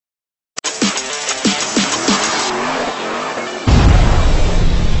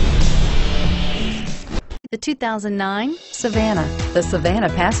The 2009 Savana. The Savana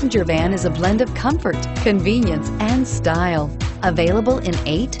passenger van is a blend of comfort, convenience, and style. Available in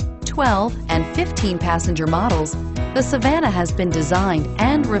 8, 12, and 15 passenger models, the Savana has been designed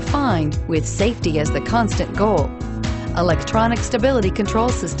and refined with safety as the constant goal. Electronic stability control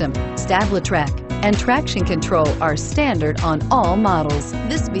system, StableTrack, and traction control are standard on all models.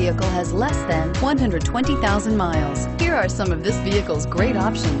 This vehicle has less than 120,000 miles. Here are some of this vehicle's great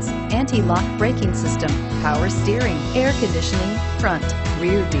options: anti-lock braking system, power steering, air conditioning, front,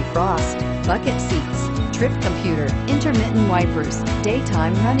 rear defrost, bucket seats, trip computer, intermittent wipers,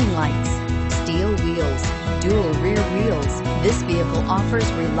 daytime running lights, steel wheels, dual rear wheels. This vehicle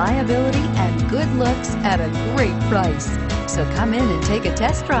offers reliability and good looks at a great price. So come in and take a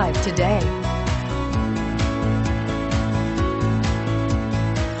test drive today.